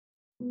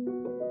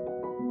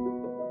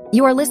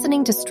You are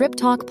listening to Strip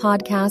Talk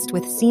Podcast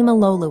with Seema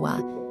Lolua,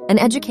 an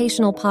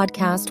educational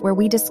podcast where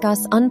we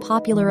discuss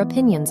unpopular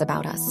opinions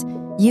about us,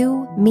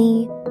 you,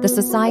 me, the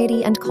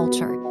society, and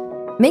culture.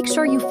 Make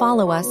sure you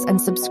follow us and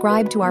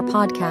subscribe to our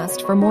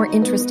podcast for more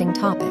interesting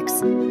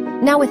topics.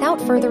 Now, without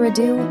further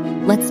ado,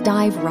 let's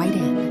dive right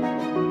in.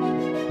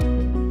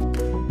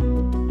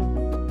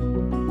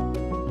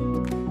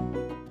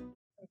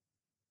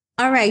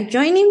 All right,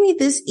 joining me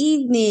this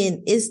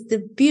evening is the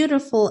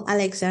beautiful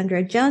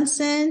Alexandra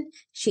Johnson.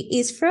 She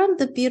is from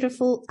the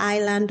beautiful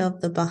island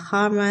of the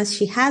Bahamas.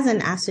 She has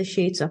an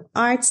Associate of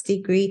Arts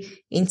degree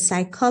in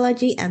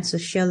Psychology and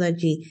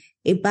Sociology,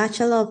 a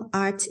Bachelor of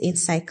Arts in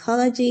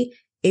Psychology,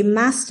 a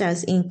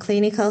Master's in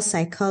Clinical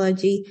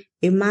Psychology,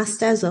 a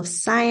Master's of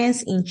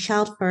Science in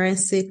Child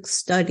Forensic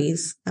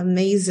Studies.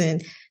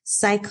 Amazing.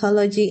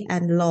 Psychology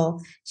and Law.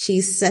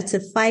 She's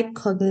certified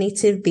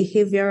cognitive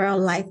behavioral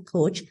life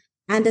coach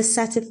and a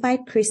certified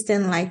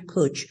Christian life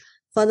coach.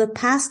 For the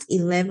past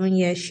 11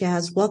 years, she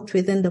has worked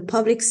within the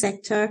public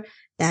sector,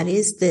 that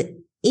is the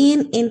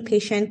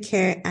inpatient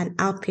care and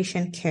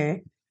outpatient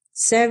care,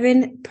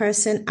 serving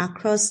persons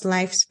across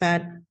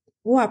lifespan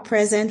who are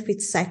present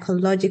with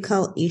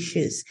psychological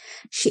issues.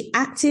 She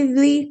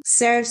actively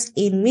serves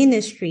in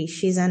ministry.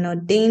 She's an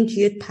ordained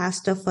youth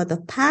pastor for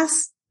the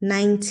past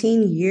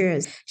 19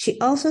 years. She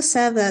also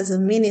served as a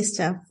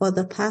minister for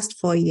the past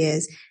 4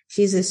 years.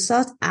 She's a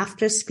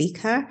sought-after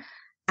speaker.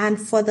 And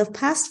for the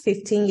past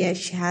 15 years,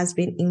 she has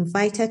been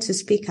invited to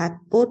speak at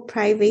both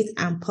private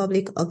and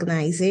public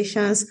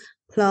organizations,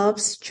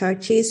 clubs,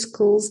 churches,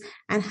 schools,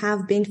 and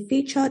have been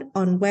featured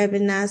on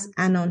webinars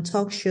and on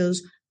talk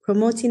shows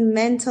promoting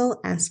mental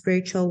and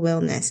spiritual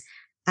wellness.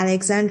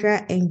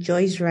 Alexandra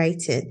enjoys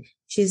writing.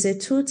 She's a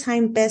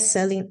 2-time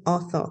best-selling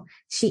author.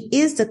 She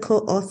is the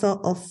co-author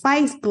of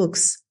 5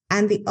 books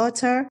and the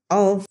author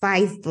of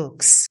 5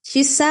 books.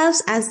 She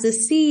serves as the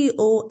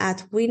CEO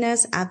at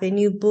Winners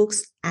Avenue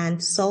Books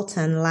and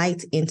Sultan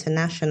Light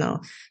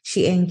International.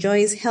 She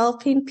enjoys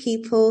helping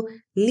people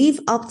live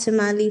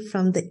optimally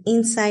from the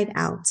inside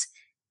out.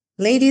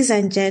 Ladies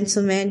and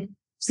gentlemen,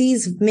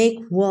 please make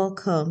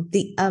welcome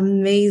the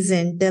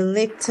amazing,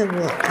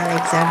 delectable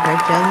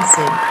Alexandra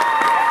Johnson.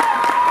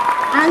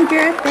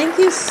 Andrea, thank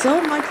you so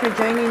much for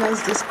joining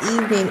us this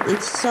evening.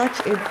 It's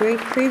such a great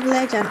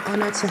privilege and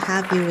honor to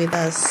have you with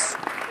us.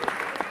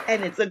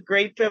 And it's a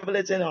great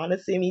privilege and honor,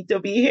 Simi, to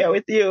be here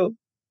with you.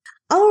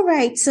 All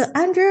right. So,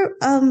 Andrea,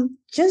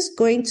 just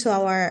going to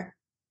our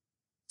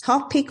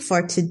topic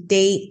for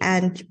today,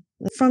 and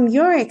from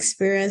your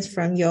experience,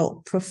 from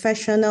your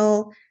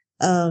professional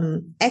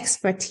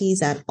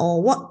expertise and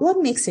all,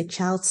 what makes a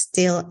child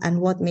steal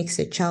and what makes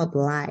a child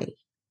lie?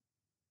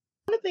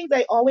 One of the things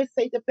I always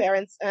say to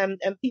parents and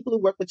people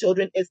who work with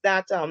children is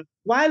that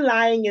while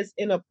lying is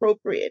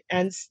inappropriate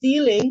and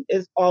stealing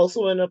is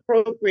also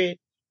inappropriate,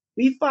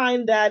 we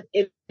find that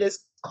it is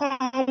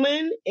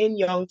common in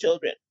young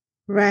children.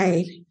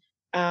 Right.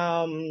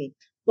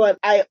 But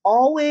I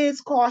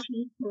always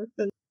caution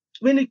persons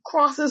when it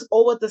crosses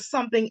over to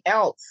something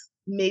else,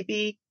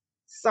 maybe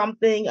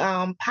something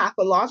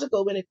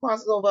pathological, when it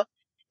crosses over,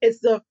 it's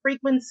the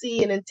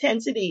frequency and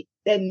intensity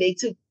that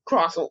makes it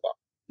cross over.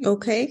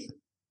 Okay.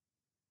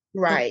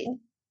 Right. Okay.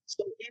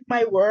 So in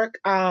my work,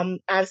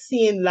 I've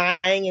seen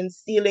lying and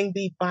stealing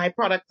be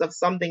byproducts of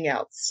something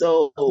else.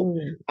 So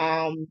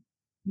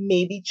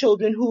maybe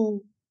children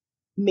who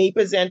may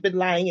present with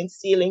lying and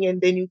stealing, and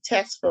then you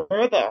test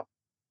further.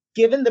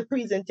 Given the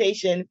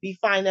presentation, we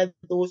find that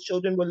those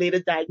children were later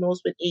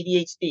diagnosed with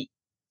ADHD.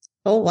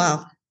 Oh,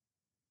 wow.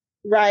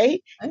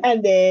 Right? Okay.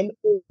 And then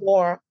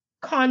or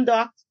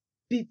conduct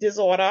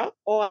disorder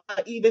or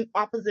even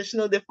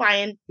oppositional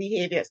defiant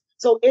behaviors.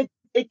 So it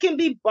can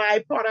be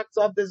byproducts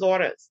of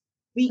disorders.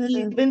 We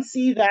even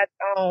see that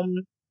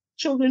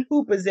children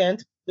who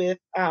present with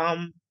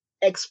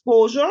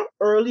exposure,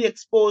 early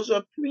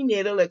exposure,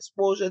 prenatal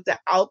exposure to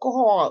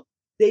alcohol,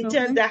 they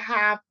tend to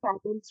have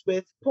problems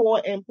with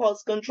poor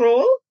impulse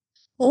control.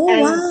 Oh,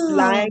 and wow.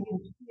 lying and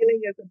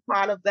stealing is a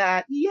part of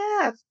that.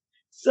 Yes.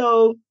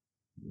 So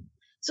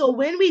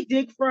when we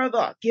dig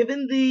further,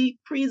 given the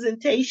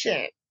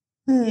presentation,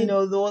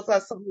 those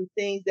are some of the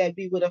things that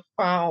we would have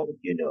found,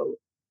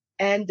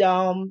 And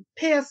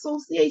peer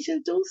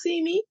association too,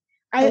 see me.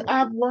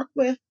 I've worked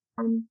with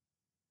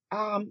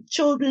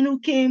children who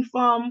came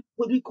from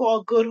what we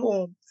call good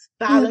homes,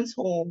 balanced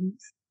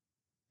homes,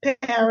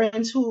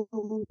 parents who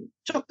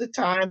took the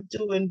time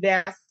to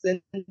invest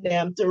in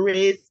them, to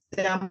raise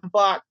them,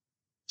 but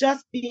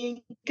just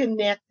being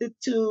connected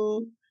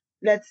to,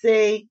 let's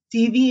say,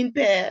 deviant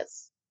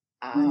pairs.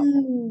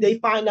 They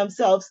find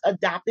themselves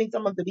adopting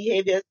some of the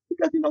behaviors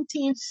because,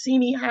 teens see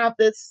me have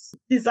this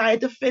desire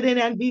to fit in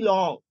and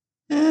belong.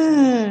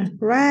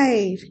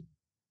 Right.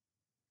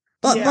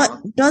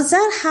 But does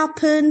that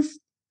happen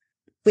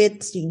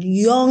with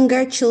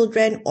younger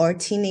children or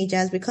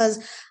teenagers? Because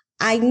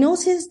I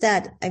noticed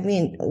that,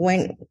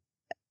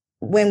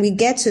 when we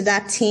get to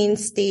that teen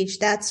stage,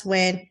 that's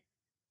when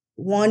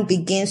one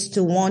begins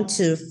to want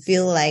to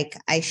feel like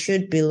I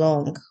should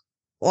belong.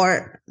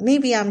 Or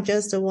maybe I'm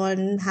just the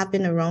one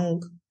having a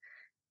wrong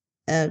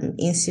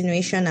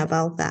insinuation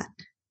about that.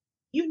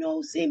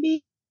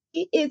 Cindy,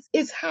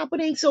 it's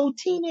happening. So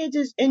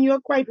teenagers, and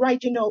you're quite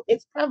right,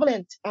 it's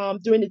prevalent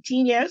during the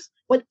teen years,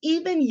 but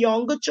even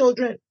younger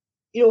children,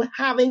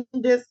 having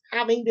this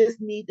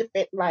need to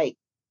fit, like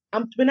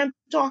when I'm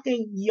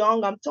talking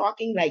young, I'm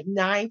talking like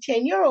 9,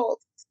 10 year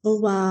olds. Oh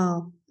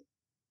wow.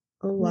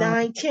 Oh wow.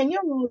 9, 10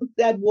 year olds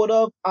that would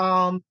have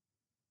um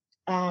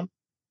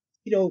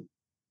you know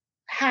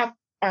have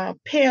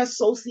peer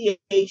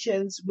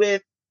associations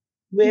with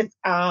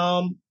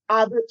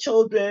other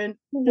children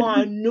who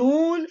are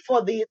known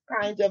for these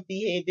kinds of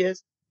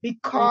behaviors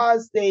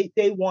because they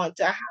want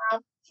to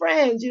have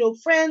friends.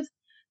 Friends,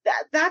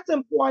 that's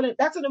important.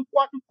 That's an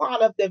important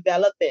part of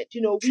development.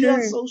 We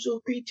are Sure. social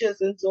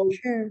creatures, and so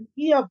Sure.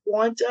 we are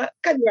born to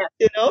connect.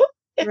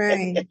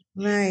 Right.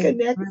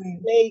 Connect.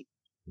 Right.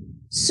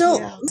 So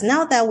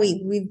now that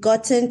we've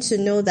gotten to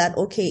know that,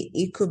 okay,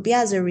 it could be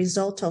as a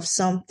result of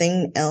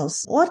something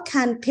else, what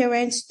can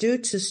parents do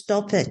to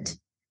stop it?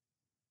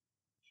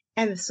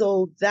 And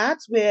so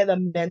that's where the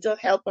mental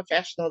health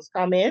professionals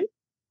come in.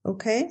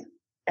 Okay.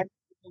 And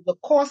the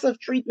course of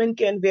treatment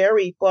can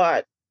vary,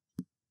 but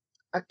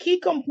a key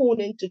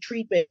component to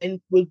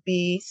treatment would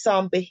be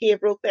some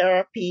behavioral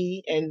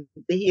therapy and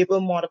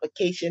behavioral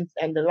modifications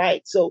and the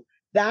like. So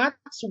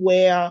that's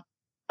where,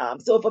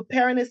 so if a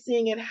parent is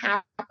seeing it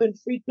happen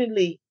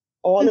frequently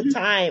all the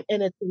time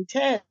and it's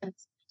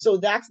intense, so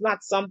that's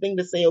not something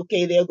to say,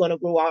 okay, they're going to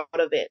grow out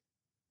of it.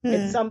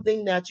 It's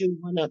something that you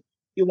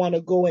want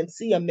to go and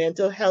see a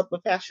mental health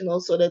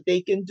professional so that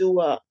they can do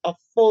a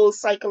full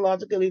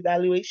psychological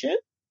evaluation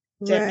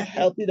to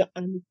help you to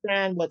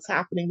understand what's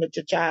happening with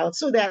your child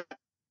so that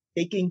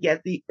they can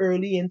get the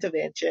early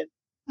intervention.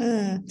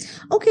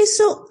 Okay,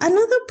 so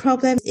another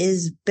problem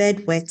is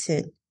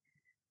bedwetting.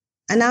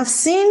 And I've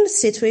seen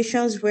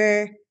situations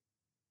where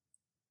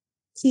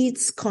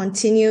kids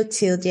continue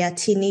till their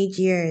teenage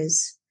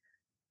years.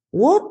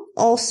 What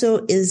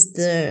also is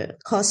the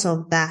cause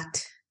of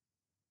that?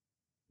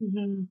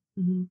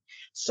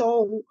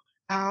 So,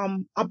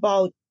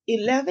 about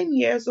 11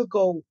 years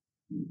ago,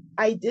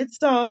 I did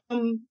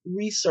some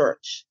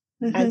research.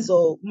 And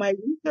so my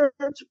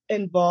research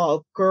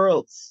involved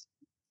girls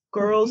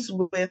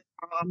with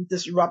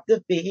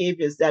disruptive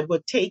behaviors that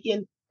were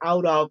taken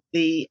out of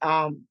the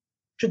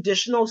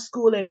traditional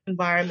school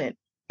environment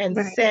and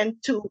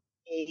sent to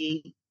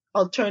a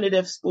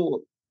alternative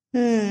school,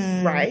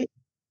 right?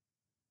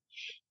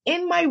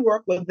 In my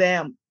work with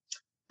them,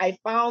 I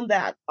found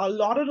that a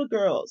lot of the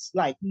girls,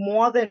 like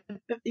more than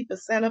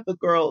 50% of the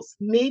girls,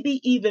 maybe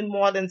even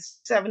more than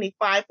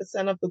 75%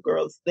 of the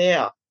girls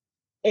there,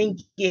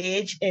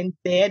 engage in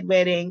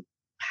bedwetting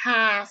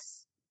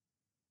past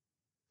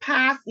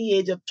the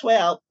age of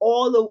 12,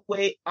 all the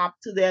way up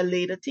to their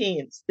later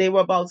teens. They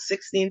were about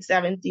 16,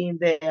 17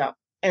 there.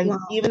 And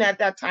even at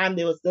that time,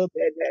 they were still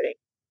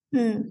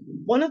bedwetting.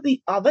 One of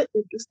the other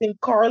interesting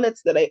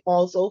correlates that I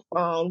also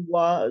found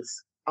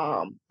was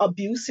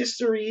abuse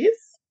histories.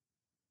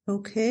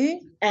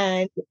 Okay.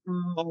 And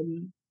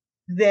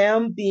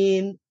them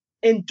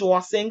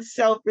endorsing,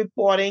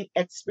 self-reporting,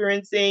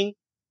 experiencing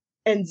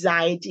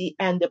anxiety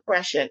and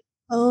depression.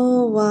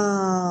 Oh,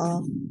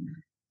 wow.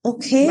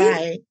 Okay.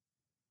 Right.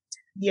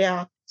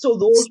 Yeah. So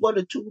those were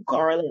the two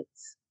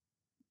correlates.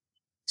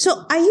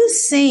 So are you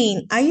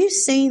saying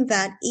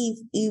that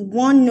if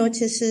one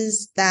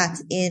notices that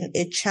in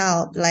a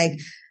child, like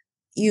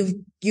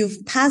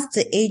you've passed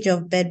the age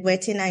of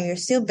bedwetting and you're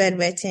still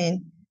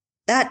bedwetting,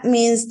 that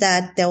means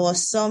that there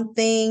was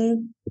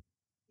something,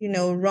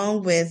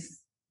 wrong with,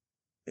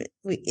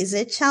 is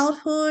it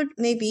childhood?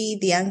 Maybe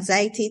the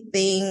anxiety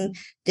thing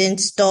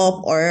didn't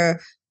stop, or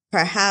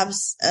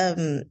perhaps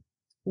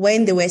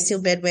when they were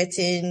still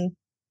bedwetting,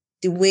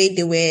 the way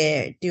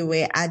they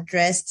were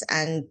addressed,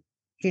 and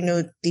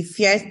the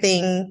fear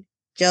thing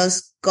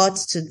just got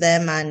to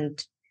them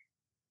and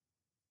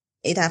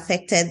it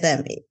affected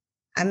them.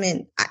 I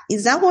mean,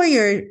 is that what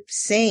you're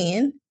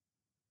saying?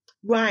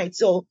 Right.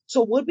 So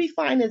what we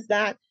find is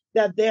that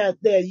there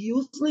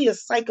usually a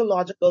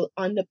psychological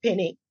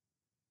underpinning.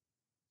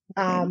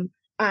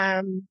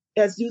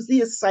 There's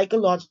usually a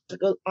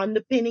psychological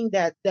underpinning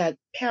that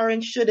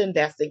parents should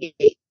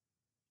investigate.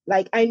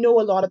 Like, I know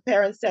a lot of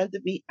parents tend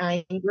to be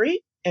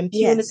angry and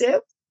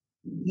punitive.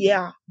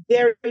 Yeah,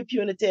 very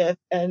punitive,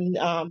 and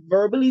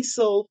verbally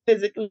so,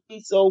 physically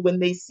so, when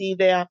they see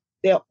their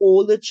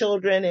older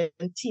children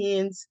and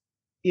teens,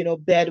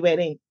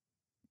 bedwetting.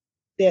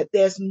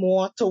 There's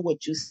more to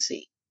what you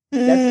see.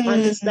 Let's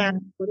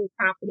understand what is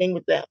happening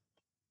with them.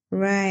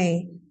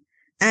 Right.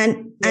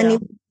 And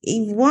if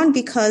one,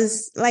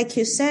 because like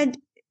you said,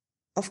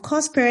 of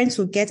course, parents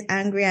will get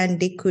angry and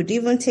they could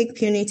even take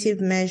punitive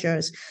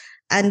measures.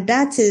 And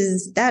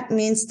that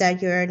means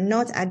that you're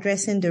not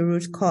addressing the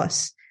root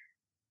cause.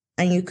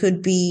 And you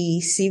could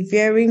be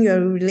severing your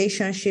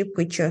relationship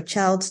with your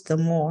child the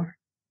more.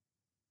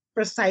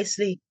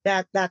 Precisely.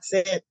 That's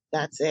it.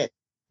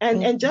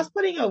 And just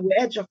putting a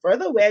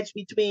further wedge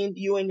between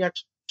you and your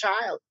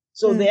child.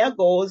 So there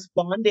goes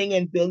bonding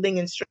and building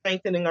and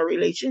strengthening a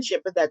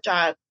relationship with that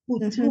child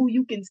who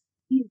you can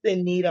see is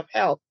in need of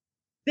help.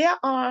 There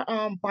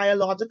are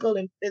biological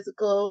and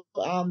physical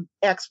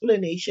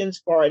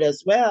explanations for it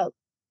as well.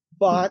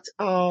 But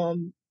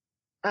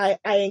I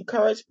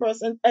encourage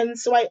persons, and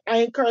so I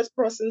encourage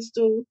persons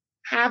to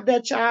have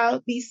their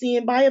child be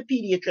seen by a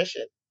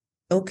pediatrician.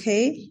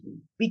 Okay.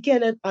 We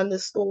can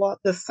underscore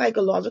the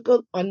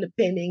psychological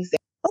underpinnings.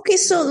 Okay,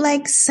 so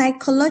like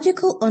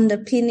psychological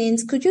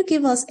underpinnings, could you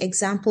give us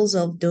examples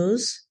of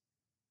those?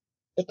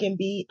 It can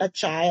be a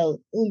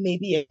child who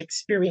maybe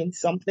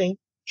experienced something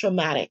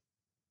traumatic.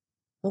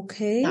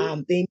 Okay.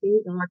 They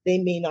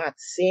may not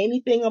say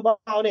anything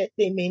about it.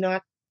 They may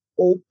not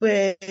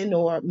open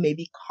or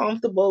maybe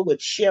comfortable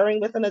with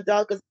sharing with an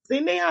adult because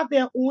they may have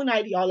their own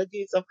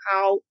ideologies of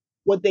how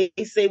what they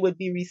say would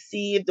be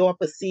received or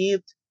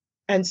perceived.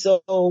 And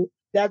so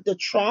that the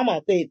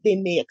trauma, they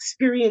may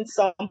experience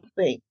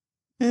something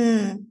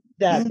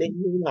that they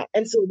may not.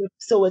 And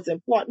so it's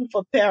important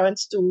for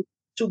parents to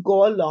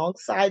go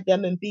alongside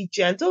them and be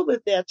gentle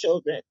with their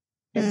children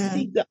and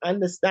seek to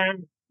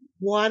understand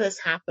what is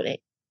happening.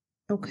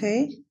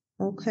 Okay.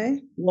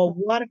 Well,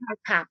 what has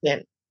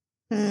happened?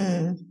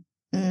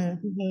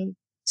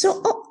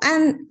 So,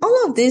 and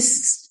all of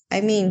this,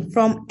 I mean,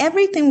 from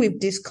everything we've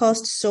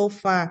discussed so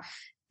far,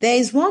 there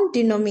is one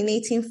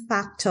denominating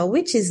factor,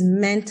 which is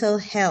mental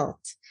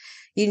health,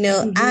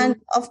 and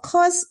of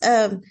course,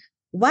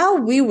 while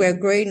we were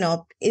growing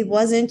up, it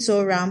wasn't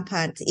so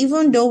rampant,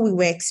 even though we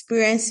were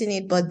experiencing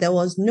it, but there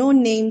was no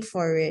name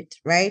for it,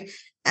 right?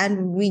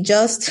 And we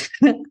just,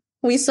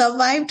 we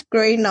survived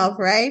growing up,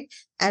 right?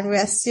 And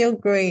we're still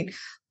growing.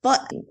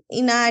 But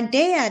in our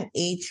day and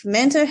age,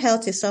 mental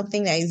health is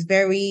something that is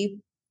very,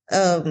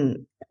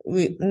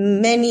 we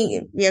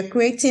are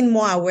creating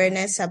more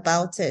awareness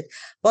about it.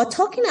 But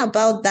talking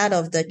about that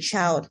of the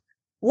child,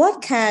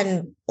 what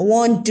can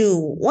one do?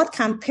 What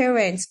can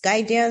parents,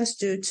 guardians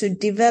do to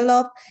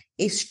develop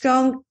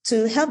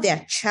to help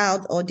their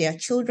child or their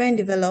children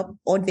develop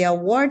or their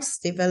wards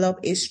develop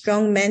a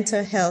strong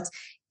mental health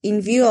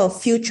in view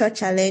of future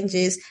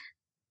challenges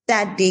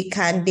that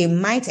they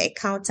might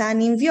encounter,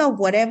 and in view of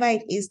whatever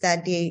it is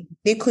that they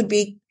could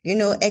be,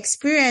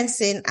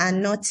 experiencing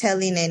and not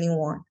telling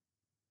anyone?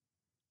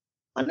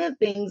 One of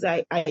the things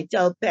I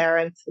tell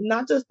parents,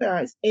 not just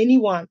parents,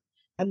 anyone,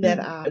 and that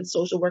are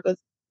social workers,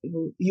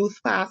 youth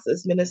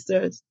pastors,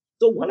 ministers.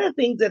 So one of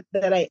the things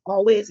that I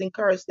always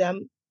encourage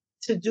them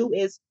to do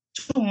is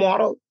to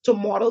model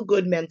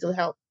good mental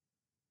health.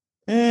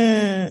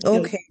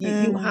 Okay.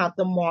 You have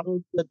the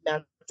model good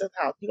mental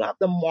health. You have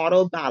the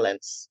model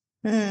balance.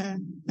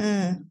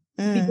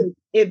 Because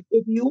if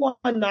you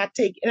are not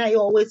taking, and I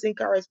always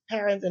encourage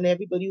parents and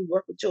everybody who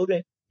work with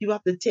children, you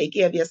have to take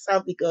care of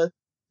yourself because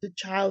the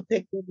child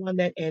picks up on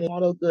that and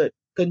model good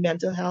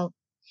mental health.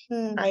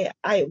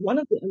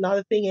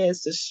 Another thing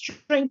is to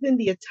strengthen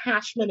the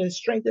attachment and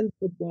strengthen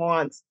the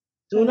bonds.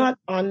 Do not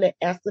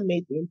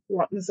underestimate the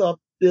importance of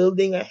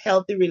building a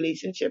healthy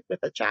relationship with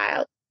a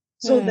child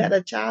so that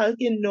a child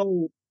can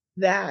know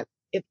that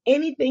if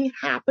anything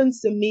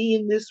happens to me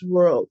in this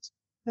world,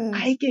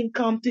 I can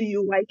come to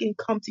you. I can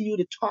come to you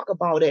to talk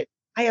about it.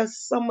 I have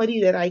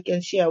somebody that I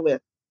can share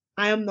with.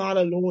 I am not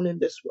alone in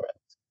this world.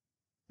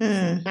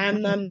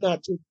 I'm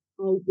not just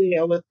out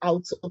there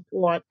without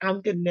support.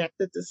 I'm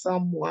connected to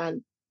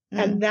someone.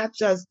 And that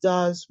just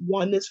does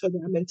wonders for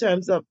them in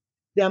terms of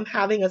them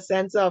having a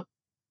sense of,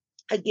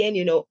 again,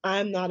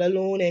 I'm not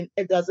alone and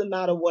it doesn't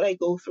matter what I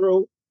go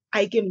through.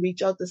 I can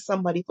reach out to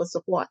somebody for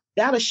support.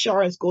 That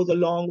assurance goes a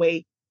long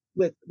way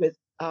with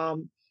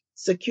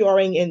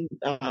securing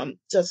and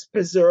just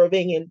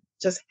preserving and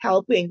just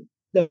helping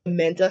the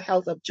mental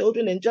health of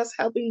children and just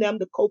helping them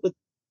to cope with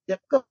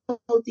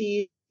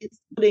difficulties.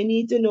 They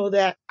need to know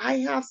that I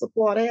have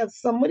support. I have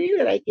somebody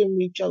that I can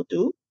reach out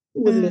to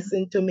who will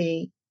listen to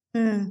me.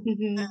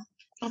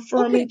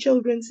 Affirming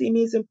children see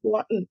me is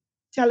important.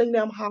 Telling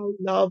them how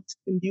loved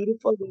and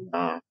beautiful they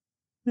are.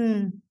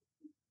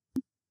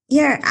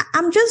 Yeah,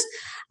 I'm just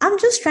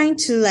trying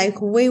to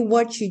weigh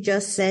what you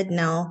just said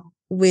now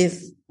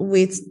with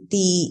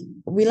the,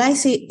 will I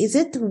say, is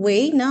it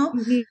weigh now?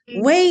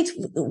 Weigh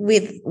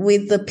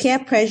with the peer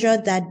pressure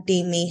that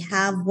they may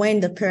have when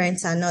the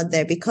parents are not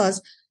there,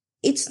 because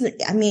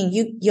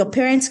your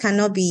parents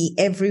cannot be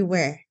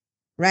everywhere,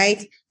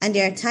 right? And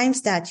there are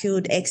times that you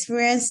would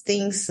experience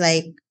things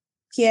like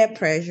peer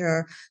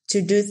pressure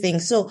to do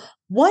things. So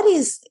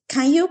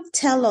can you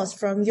tell us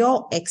from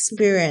your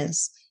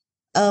experience,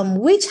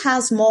 which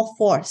has more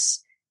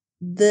force?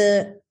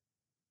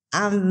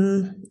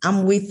 I'm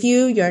with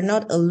you, you're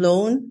not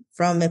alone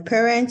from a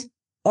parent,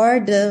 or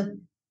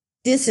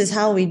this is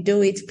how we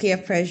do it peer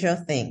pressure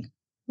thing?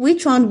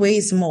 Which one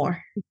weighs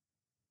more?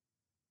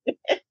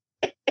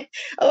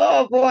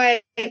 Oh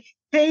boy.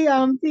 Hey,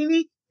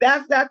 TV,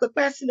 that's a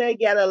question I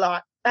get a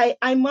lot.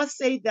 I must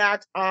say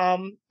that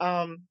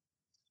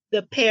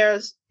the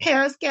parents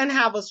can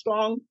have a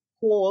strong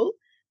pull,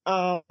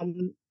 have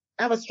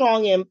a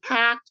strong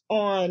impact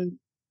on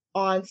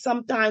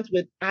sometimes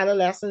with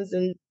adolescents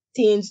and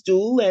teens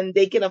do, and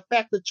they can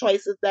affect the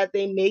choices that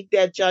they make,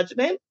 their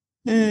judgment.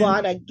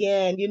 But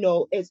again,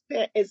 it's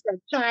a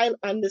child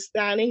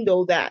understanding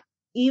though that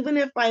even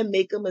if I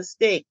make a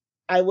mistake,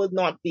 I would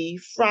not be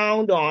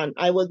frowned on.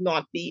 I would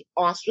not be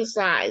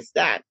ostracized.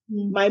 That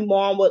my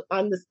mom would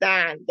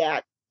understand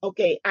that,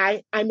 okay,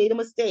 I made a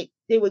mistake.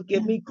 They would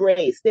give me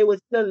grace. They would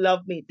still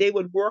love me. They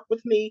would work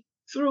with me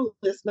through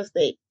this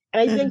mistake.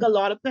 And I think a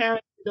lot of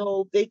parents,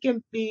 they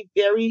can be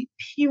very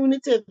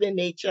punitive in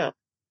nature,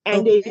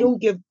 and they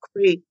don't give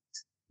grace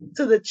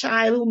to the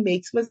child who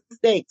makes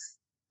mistakes.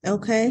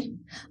 Okay.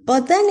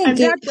 But then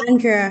again,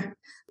 Andrea,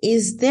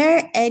 is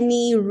there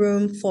any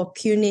room for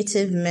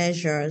punitive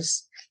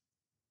measures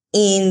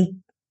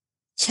in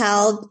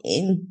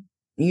helping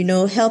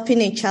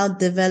a child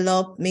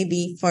develop,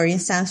 maybe, for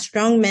instance,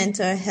 strong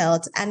mental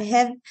health, and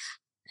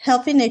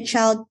helping a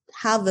child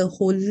have a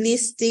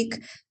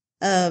holistic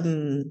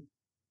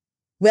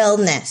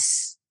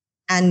wellness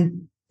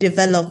and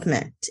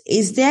development?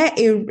 Is there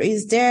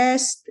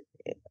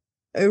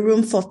a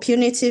room for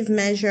punitive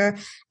measure?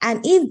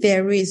 And if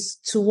there is,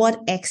 to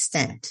what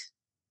extent?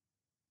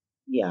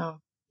 Yeah.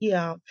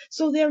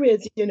 So there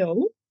is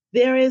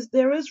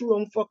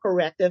room for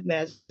corrective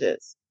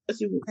measures.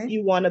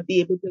 You want to be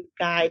able to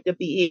guide the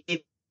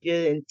behavior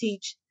and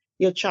teach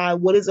your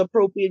child what is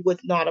appropriate,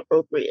 what's not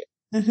appropriate.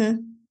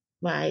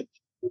 Right?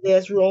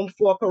 There's room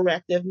for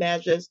corrective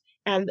measures.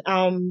 And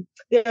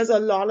there's a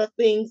lot of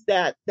things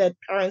that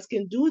parents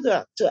can do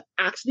to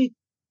actually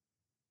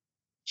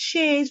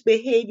change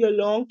behavior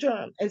long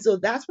term. And so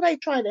that's what I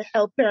try to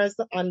help parents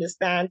to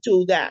understand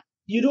too, that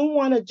you don't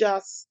want to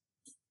just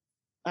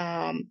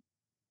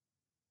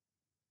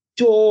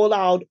dole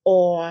out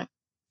or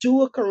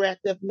do a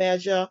corrective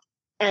measure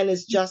and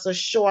it's just a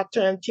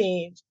short-term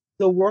change.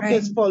 The work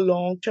is for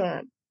long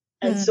term.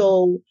 And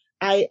so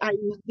I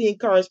usually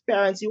encourage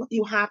parents,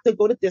 you have to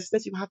go the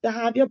distance, you have to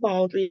have your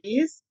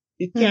boundaries.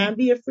 You can't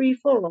be a free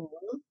for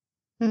all.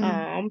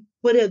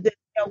 But there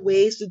are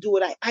ways to do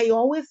it. I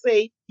always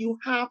say you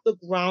have to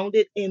ground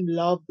it in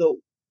love though.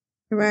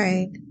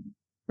 Right.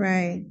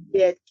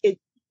 It can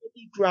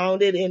be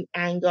grounded in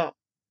anger.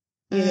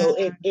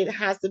 It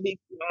has to be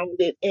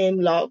grounded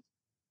in love.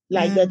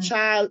 Like the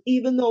child,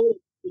 even though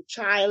the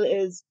child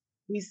is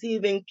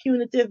receiving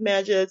punitive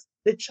measures,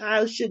 the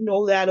child should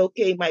know that,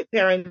 okay, my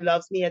parent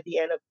loves me at the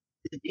end of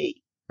the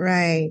day.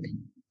 Right.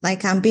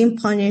 Like I'm being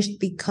punished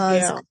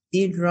because I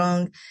did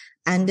wrong,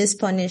 and this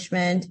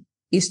punishment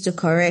is to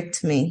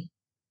correct me.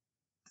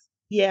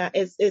 Yeah,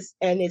 it's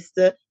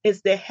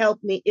the help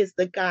me, it's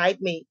the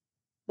guide me,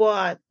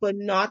 but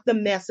not the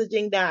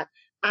messaging that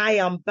I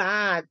am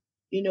bad,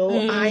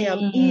 I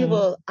am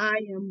evil, I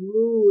am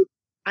rude,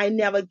 I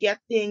never get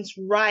things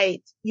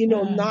right,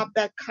 not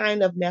that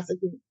kind of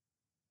messaging.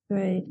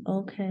 Right.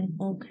 Okay.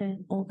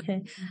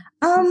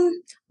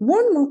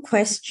 One more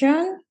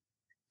question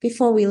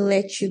before we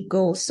let you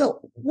go. So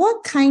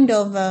what kind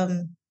of,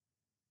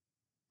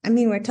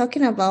 we're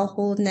talking about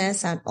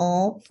wholeness and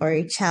all for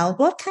a child.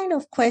 What kind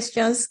of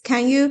questions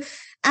can you,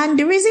 and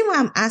the reason why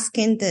I'm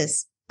asking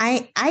this,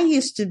 I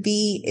used to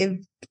be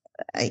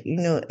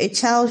a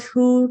child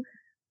who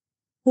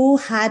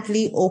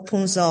hardly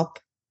opens up.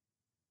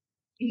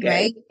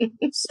 Right?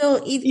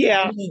 So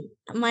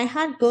my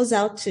heart goes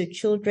out to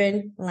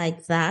children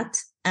like that.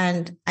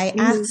 And I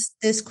ask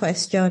this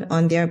question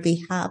on their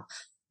behalf.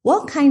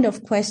 What kind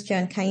of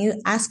question can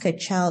you ask a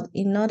child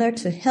in order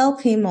to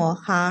help him or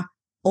her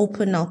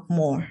open up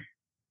more?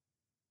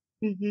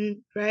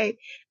 Right.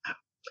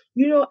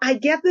 I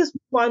get this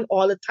one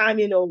all the time,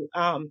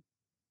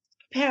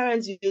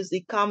 parents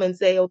usually come and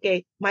say,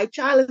 okay, my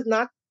child is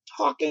not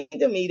talking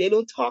to me. They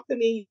don't talk to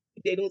me.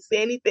 They don't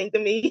say anything to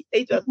me.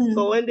 They just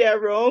go in their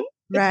room.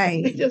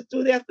 Right. They just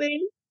do their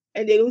thing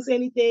and they don't say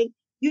anything.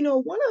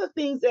 One of the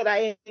things that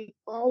I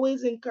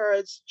always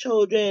encourage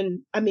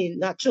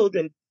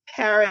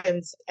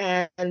parents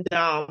and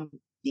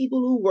people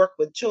who work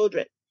with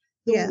children,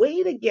 the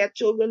way to get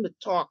children to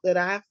talk that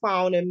I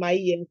found in my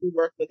years to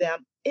work with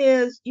them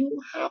is you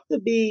have to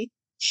be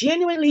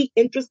genuinely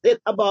interested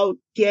about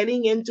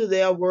getting into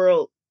their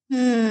world.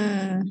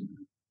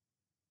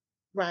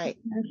 Right.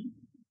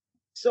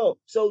 So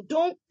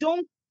don't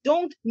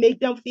make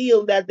them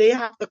feel that they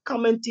have to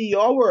come into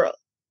your world.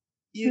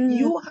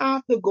 You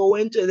have to go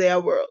into their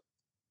world.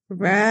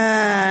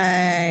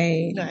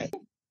 Right.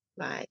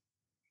 Right.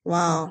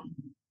 Wow.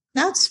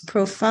 That's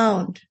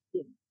profound.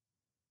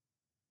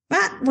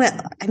 But,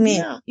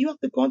 you have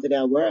to go into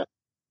their world.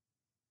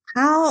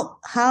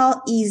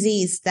 How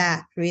easy is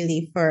that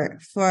really for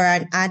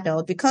an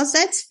adult? Because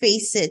let's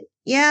face it.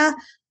 Yeah,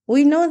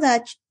 we know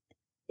that,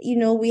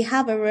 we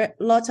have a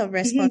lot of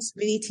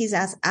responsibilities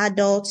as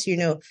adults.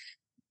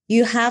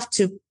 You have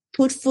to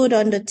put food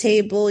on the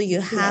table.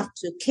 You have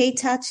to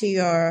cater to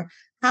your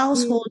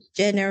household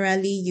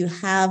generally. You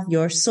have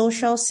your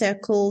social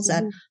circles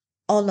and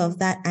all of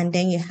that. And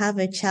then you have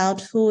a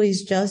child who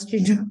is just,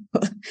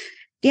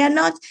 they are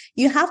not,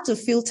 you have to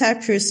filter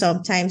through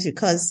sometimes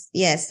because,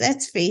 yes,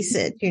 let's face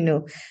it,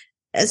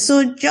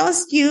 So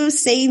just you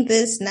saying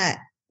this now,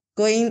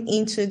 going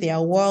into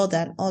their world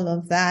and all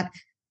of that,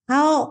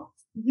 how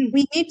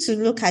we need to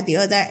look at the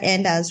other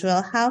end as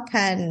well. How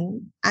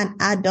can an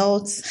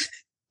adult,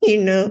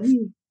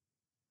 do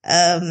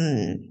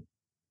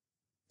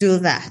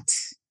that?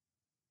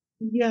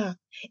 Yeah.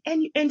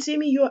 And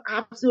Simi, you're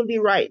absolutely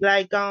right.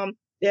 Like,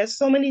 there's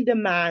so many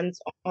demands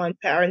on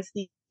parents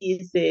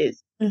these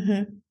days.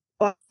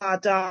 But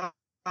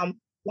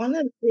one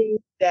of the things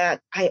that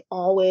I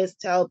always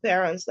tell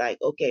parents, like,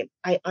 okay,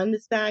 I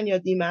understand your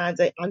demands.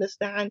 I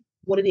understand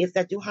what it is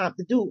that you have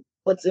to do.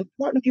 But it's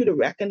important for you to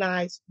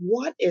recognize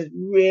what is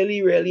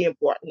really, really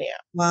important here.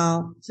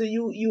 Wow. So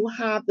you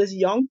have this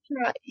young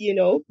child,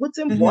 what's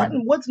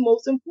important, what's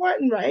most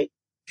important, right?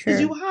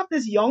 Because you have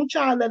this young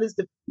child that is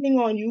depending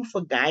on you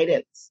for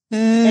guidance.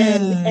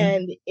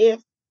 And if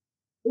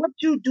what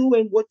you do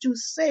and what you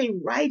say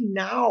right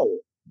now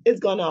is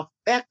going to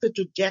affect the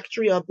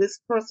trajectory of this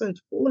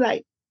person's whole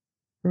life.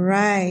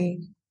 Right.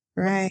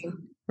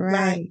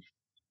 And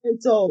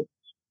so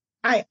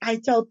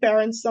I tell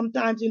parents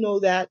sometimes,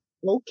 that,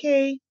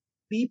 okay,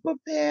 be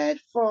prepared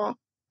for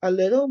a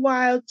little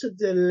while to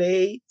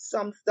delay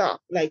some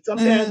stuff. Like some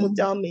parents will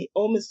tell me,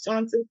 oh, Miss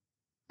Johnson,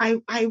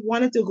 I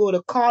wanted to go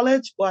to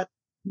college, but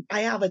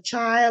I have a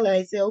child. And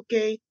I say,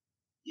 okay,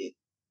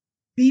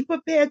 be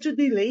prepared to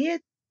delay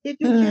it if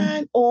you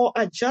can, or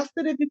adjust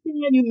it if you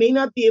can. You may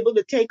not be able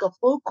to take a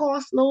full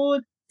course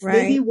load,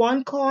 maybe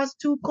one course,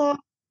 two course,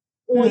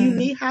 or you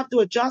may have to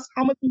adjust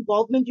how much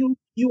involvement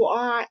you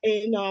are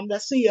in,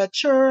 let's say, your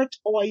church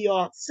or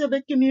your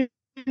civic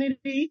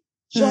community,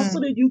 just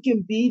so that you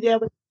can be there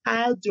with the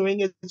child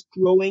during its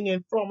growing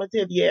and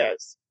formative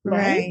years.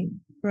 Right.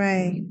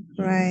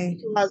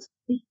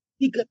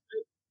 Because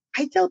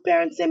I tell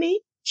parents,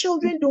 Simi,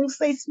 children don't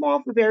stay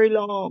small for very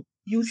long.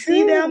 You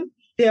see them,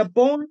 they're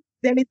born,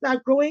 then they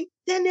start growing,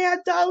 then they're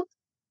adults.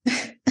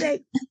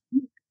 You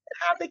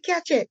have to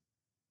catch it.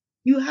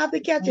 You have to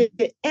catch it.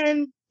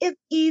 And it's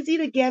easy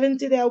to get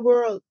into their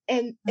world.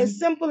 And as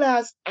simple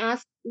as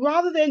ask,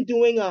 rather than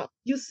doing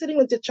you're sitting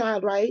with your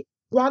child, right?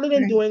 Rather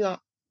than doing a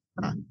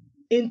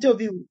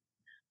interview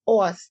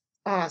or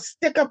a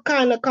stick up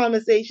kind of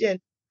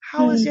conversation,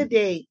 how was your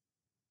day?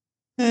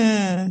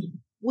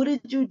 What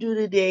did you do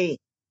today?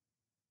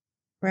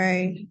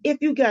 Right. If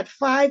you got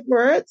 5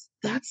 words,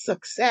 that's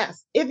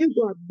success. If you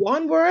got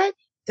 1 word,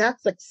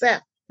 that's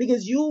success,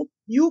 because you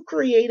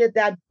created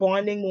that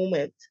bonding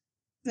moment.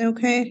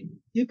 Okay.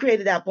 You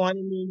created that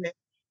bonding moment,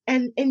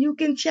 and you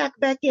can check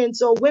back in.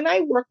 So when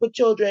I work with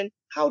children,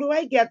 how do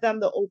I get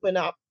them to open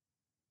up?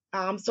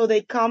 So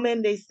they come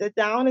in, they sit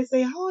down, and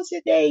say, "How's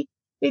your day?"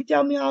 They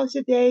tell me, "How's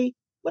your day?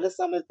 What are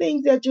some of the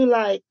things that you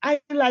like?" I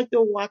like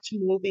to watch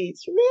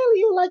movies. Really,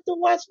 you like to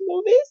watch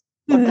movies?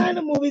 What kind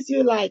of movies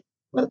you like?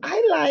 Well,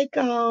 I like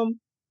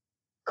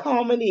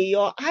comedy,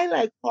 or I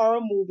like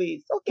horror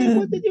movies. Okay,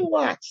 what did you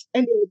watch?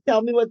 And they would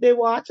tell me what they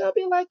watch. I'll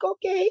be like,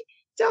 okay,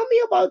 tell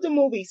me about the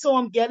movie. So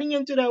I'm getting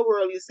into their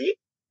world, you see?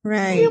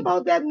 Tell me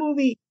about that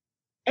movie.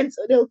 And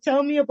so they'll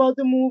tell me about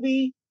the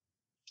movie.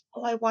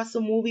 Oh, I watched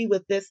a movie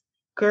with this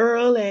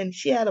girl, and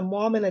she had a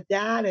mom and a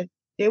dad, and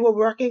they were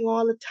working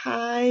all the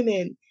time,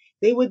 and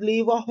they would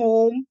leave her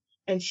home,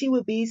 and she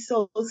would be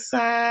so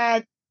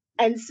sad.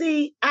 And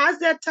see, as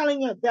they're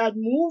telling her that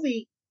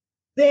movie,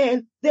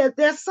 then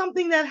there's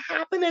something that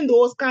happened in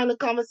those kind of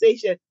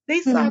conversations.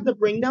 They start to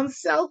bring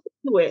themselves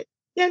into it.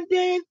 Then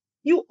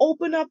you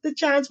open up the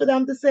chance for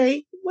them to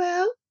say,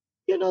 well,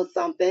 you know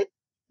something,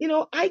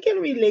 I can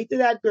relate to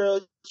that girl.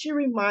 She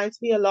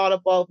reminds me a lot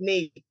about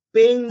me.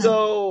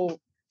 Bingo.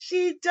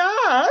 She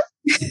does.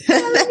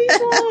 Tell me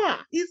more.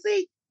 You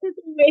see?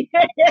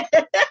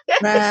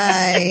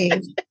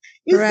 Right.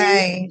 You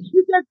see?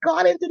 You just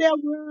got into their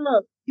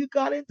world. You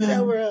got into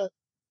their world.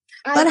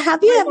 But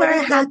have you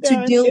ever had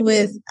to deal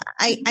with,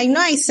 I know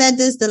I said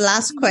this the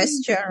last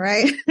question,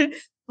 right?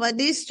 But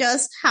this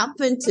just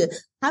happened to,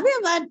 have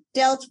you ever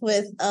dealt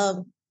with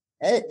a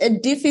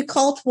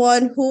difficult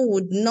one who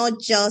would not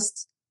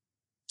just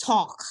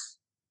talk,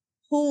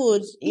 who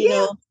would,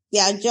 they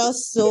are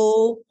just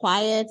so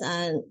quiet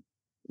and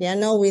they are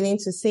not willing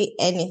to say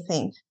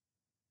anything?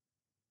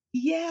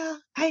 Yeah,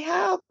 I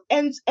have.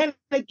 And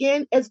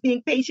again, it's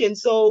being patient.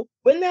 So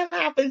when that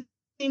happens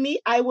to me,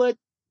 I would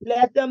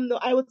let them know.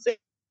 I would say,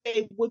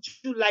 would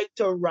you like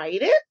to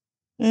write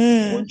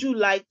it? Would you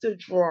like to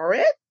draw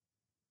it?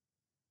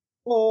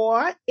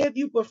 Or if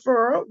you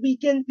prefer, we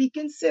can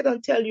sit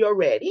until you're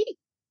ready.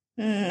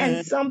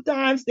 And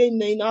sometimes they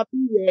may not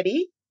be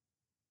ready.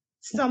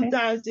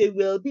 Sometimes they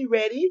will be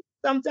ready.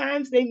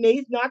 Sometimes they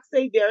may not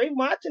say very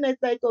much. And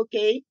it's like,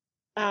 okay,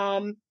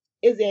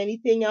 is there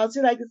anything else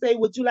you'd like to say?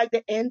 Would you like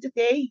to end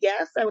today?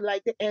 Yes, I would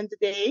like to end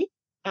today.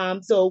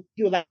 So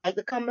you would like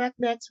to come back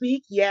next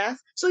week?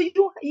 Yes. So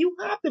you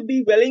have to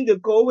be willing to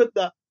go with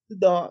the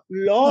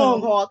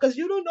long haul, because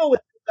you don't know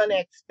what you're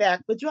gonna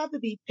expect, but you have to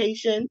be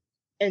patient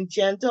and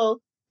gentle.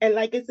 And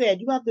like I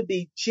said, you have to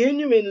be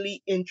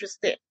genuinely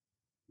interested.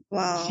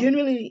 Wow.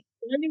 Genuinely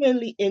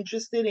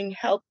interested in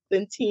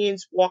helping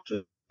teens walk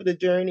through the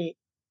journey.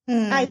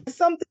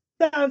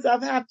 Sometimes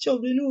I've had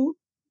children who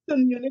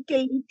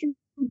communicated through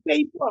on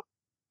paper.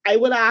 I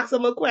would ask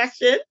them a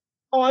question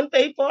on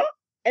paper,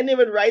 and they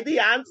would write the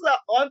answer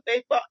on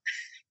paper.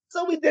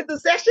 So we did the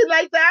session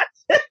like that.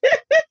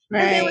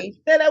 Right.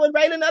 Then I would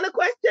write another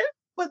question,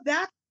 but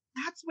that's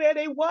where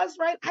they was,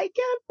 right? I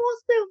can't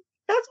force them.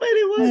 That's where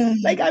they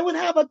was. Like I would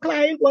have a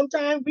client one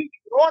time, we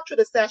draw through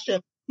the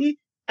session.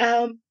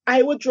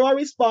 I would draw a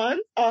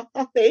response, a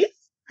face,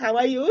 how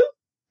are you?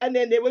 And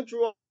then they would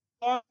draw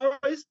a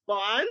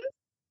response,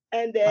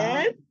 and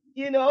then,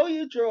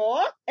 you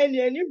draw, and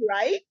then you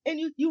write, and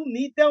you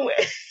meet them.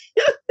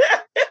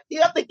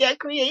 You have to get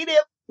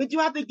creative, but you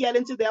have to get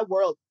into their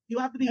world. You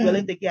have to be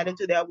willing to get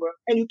into their world.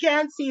 And you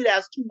can't see it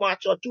as too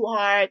much or too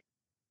hard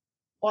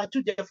or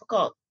too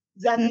difficult.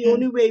 That's the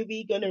only way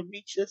we're going to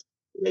reach this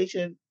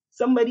population.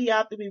 Somebody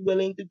have to be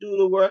willing to do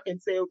the work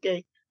and say,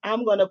 okay,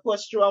 I'm going to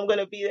push through. I'm going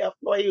to be there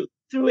for you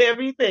through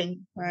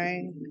everything.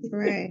 Right.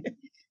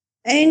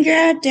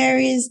 Andrea, there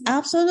is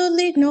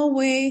absolutely no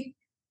way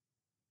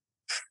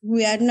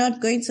we are not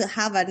going to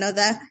have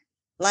another,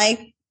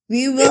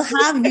 we will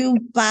have you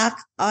back.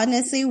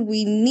 Honestly,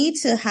 we need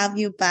to have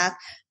you back.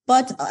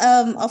 But,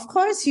 of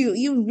course,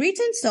 you've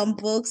written some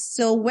books.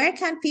 So where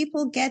can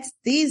people get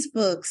these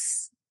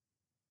books?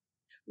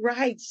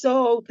 Right.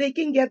 So they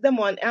can get them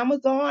on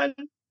Amazon.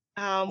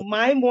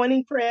 My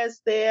Morning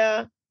Prayers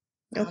there.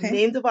 Okay.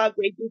 Names of Our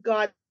Great Good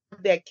God,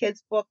 their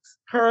kids' books.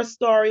 Her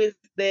Story is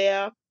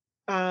there.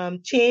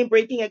 Chain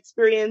Breaking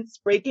Experience,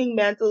 Breaking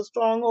Mental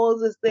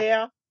Strongholds is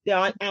there. They're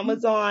on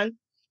Amazon.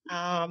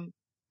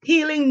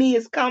 Healing Me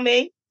is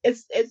coming.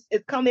 It's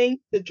coming.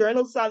 The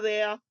journals are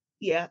there.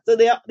 Yeah. So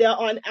they're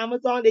on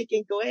Amazon. They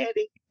can go ahead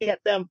and get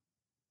them.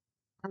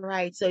 All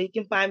right. So you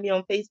can find me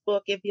on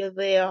Facebook if you're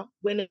there.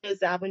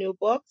 Winners Avenue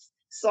Books,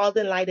 Salt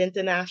and Light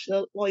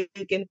International, or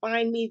you can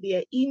find me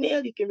via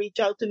email. You can reach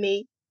out to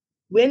me,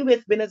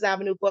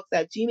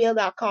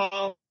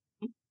 winwithwinnersavenuebooks@gmail.com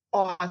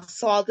or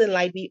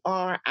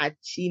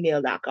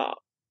saltandlightbr@gmail.com.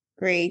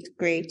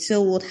 Great.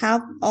 So we'll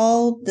have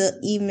all the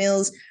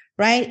emails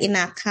right in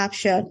our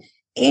caption.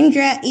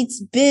 Andrea, it's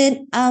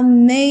been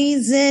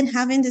amazing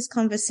having this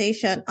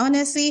conversation.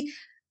 Honestly,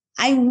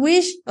 I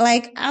wish,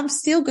 I'm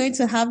still going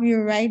to have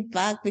you right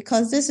back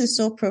because this is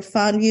so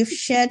profound. You've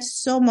shared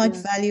so much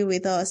value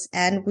with us,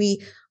 and we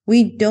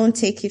don't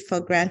take it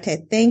for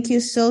granted. Thank you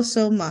so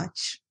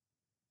much.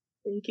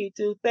 Thank you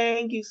too.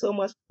 Thank you so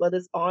much for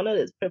this honor,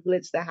 this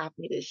privilege to have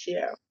me to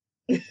share.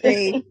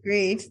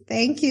 Great.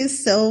 Thank you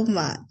so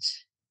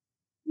much.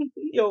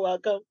 You're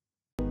welcome.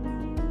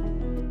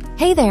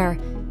 Hey there.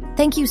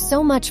 Thank you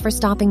so much for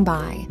stopping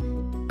by.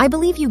 I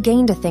believe you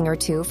gained a thing or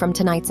two from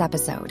tonight's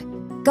episode.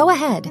 Go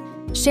ahead,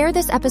 share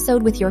this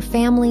episode with your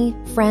family,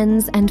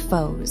 friends, and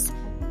foes.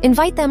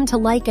 Invite them to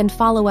like and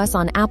follow us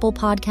on Apple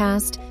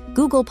Podcast,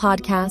 Google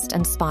Podcast,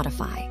 and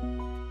Spotify.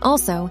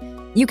 Also,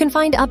 you can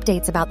find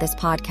updates about this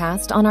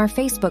podcast on our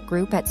Facebook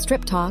group at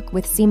Strip Talk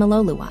with Seema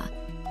Lolua.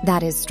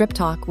 That is Strip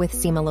Talk with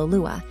Seema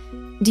Lolua.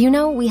 Do you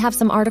know we have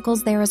some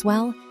articles there as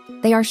well?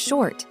 They are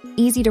short,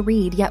 easy to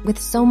read, yet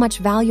with so much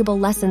valuable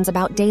lessons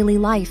about daily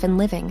life and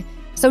living.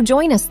 So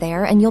join us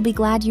there and you'll be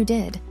glad you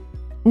did.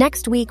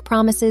 Next week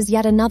promises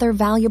yet another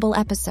valuable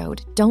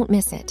episode. Don't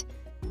miss it.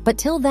 But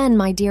till then,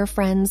 my dear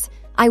friends,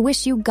 I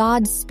wish you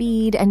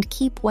Godspeed and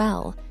keep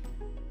well.